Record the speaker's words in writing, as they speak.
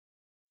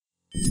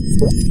I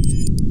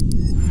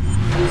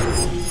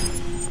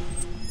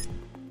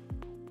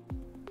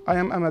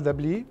am Ahmed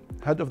Abli,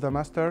 head of the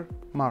Master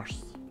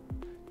Mars.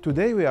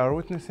 Today we are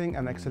witnessing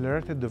an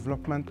accelerated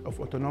development of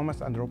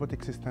autonomous and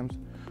robotic systems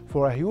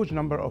for a huge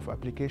number of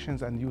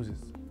applications and uses.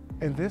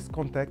 In this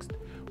context,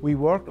 we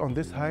worked on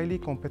this highly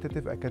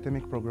competitive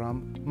academic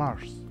program,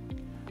 Mars.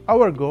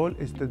 Our goal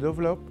is to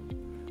develop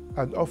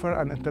and offer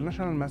an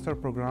international master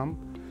program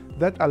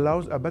that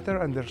allows a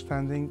better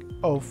understanding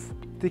of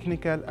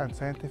technical and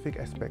scientific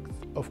aspects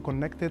of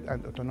connected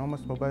and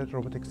autonomous mobile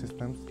robotic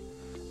systems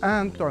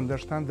and to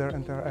understand their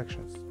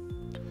interactions.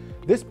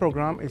 This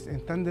program is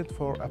intended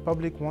for a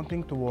public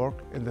wanting to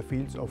work in the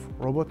fields of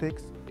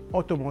robotics,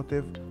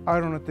 automotive,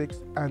 aeronautics,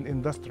 and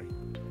industry.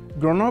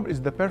 Grenoble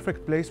is the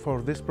perfect place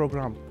for this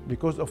program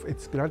because of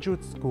its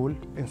graduate school,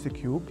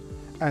 InSecube,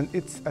 and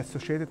its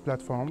associated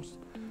platforms,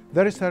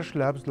 the research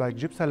labs like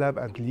GIPSA Lab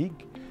and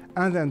League,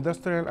 and the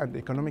industrial and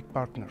economic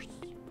partners.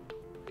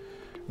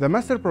 The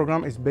master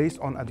program is based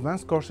on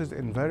advanced courses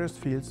in various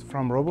fields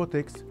from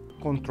robotics,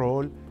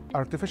 control,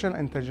 artificial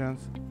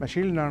intelligence,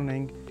 machine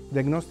learning,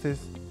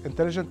 diagnostics,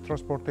 intelligent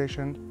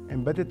transportation,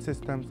 embedded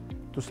systems,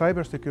 to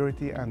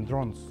cybersecurity and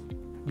drones.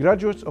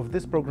 Graduates of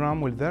this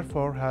program will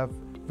therefore have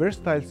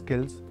versatile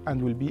skills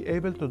and will be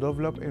able to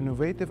develop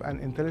innovative and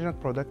intelligent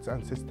products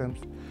and systems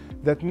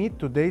that meet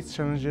today's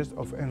challenges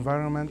of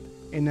environment,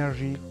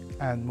 energy,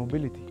 and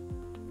mobility.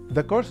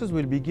 The courses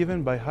will be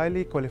given by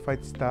highly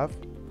qualified staff,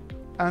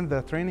 and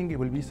the training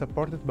will be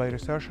supported by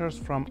researchers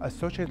from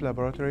associate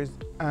laboratories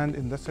and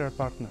industrial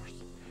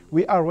partners.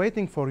 We are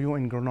waiting for you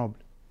in Grenoble.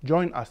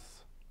 Join us.